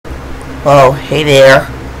Oh, hey there.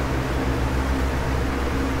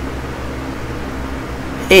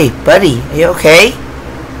 Hey, buddy, are you okay?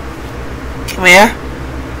 Come here.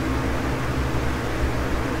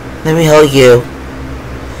 Let me hold you.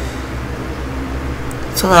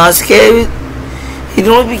 So now it's okay. You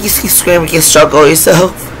don't make you scream and you struggle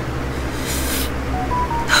yourself.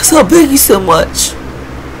 So I beg you so much.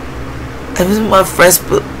 I wish my friends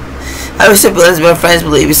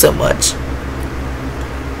believe you so much.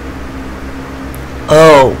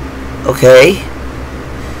 Oh, okay.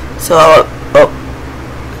 So,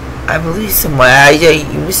 I believe so much. You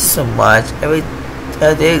miss it so much. Every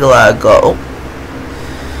day I go.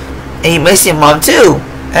 And you miss your mom too.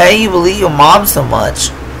 And you believe your mom so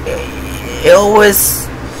much. It always.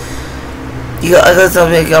 You got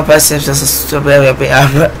something to press it.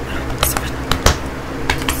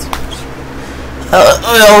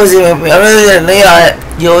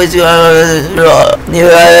 Always you always come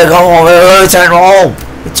home. Return home.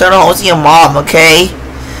 Return home to your mom, okay?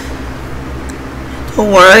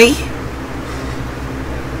 Don't worry.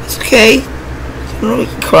 It's okay. You don't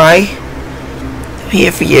make me cry. I'm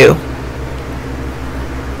here for you.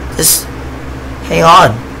 Just hang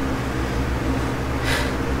on.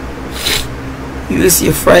 You miss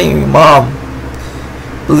your friend, your mom.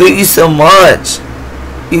 Believe you so much.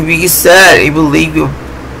 You be sad. You believe your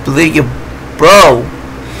bro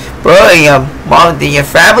and your mom and your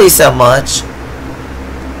family so much.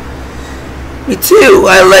 Me too.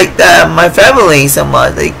 I like that my family so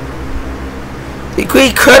much. They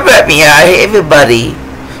quit crap at me. I hate everybody.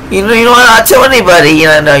 You don't want to tell anybody. You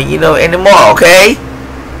know anymore. Okay.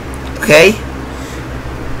 Okay.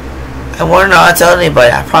 I won't not tell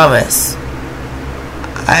anybody. I promise.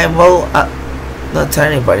 I will not tell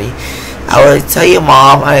anybody. I will tell your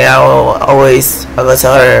mom. I will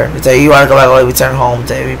tell her. Tell you want to go back and return home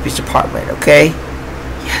to every beach apartment. Okay.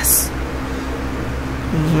 Yes.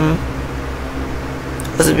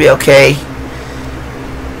 This will be okay.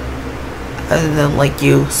 I didn't like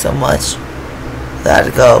you so much. I had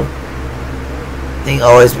to go. I think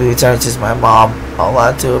always be returned to my mom. I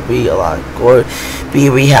want to be a lot or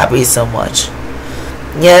be happy so much.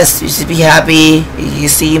 Yes, you should be happy. You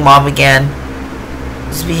see your mom again.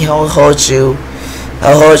 Just be hold you.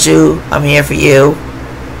 I'll hold you. I'm here for you.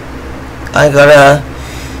 I gotta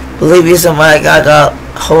believe you so much. I gotta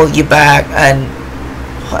hold you back and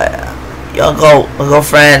your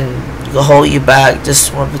girlfriend will hold you back.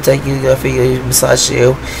 Just want to protect you. Go for you. Massage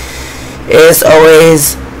you. It's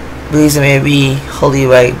always please maybe hold you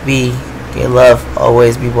back. Be get love.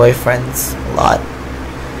 Always be boyfriends a lot.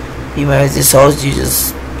 You might just hold you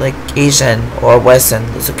just like Asian or Western.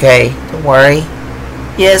 It's okay. Don't worry.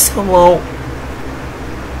 Yes, I won't.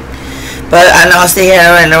 But I know I'll stay here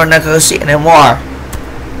and I'm not gonna shit anymore.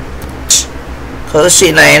 Go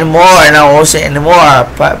shit not anymore and I won't shit anymore.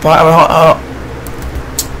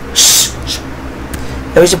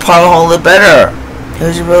 It was your apartment home a little better. It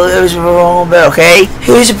was your home better, okay?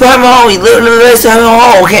 It was your apartment home. You live in the rest of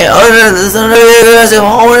home, okay?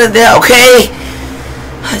 Okay?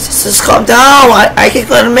 Just calm down. I can't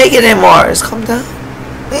gonna make it anymore. Just calm down.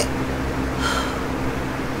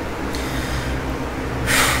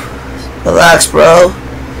 Relax, bro.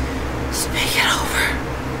 Just make it over.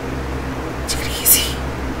 Take it easy.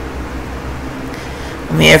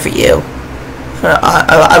 I'm here for you.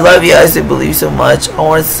 I love you. I still believe you so much. I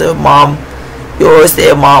want to say, Mom. You always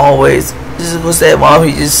stay at Mom. Always. Just go stay at Mom.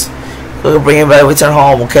 You just go bring your back. Return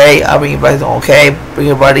home. Okay. I'll bring you back home. Okay. Bring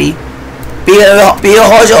your buddy. Be a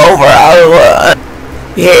hold you over.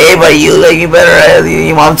 Hey, buddy. You like me better than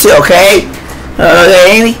your mom too. Okay.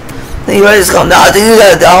 Okay, Amy. You better just come down. I think you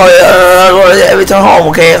gotta every time home,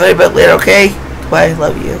 okay? I'll be back later, okay? Bye,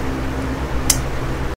 love you.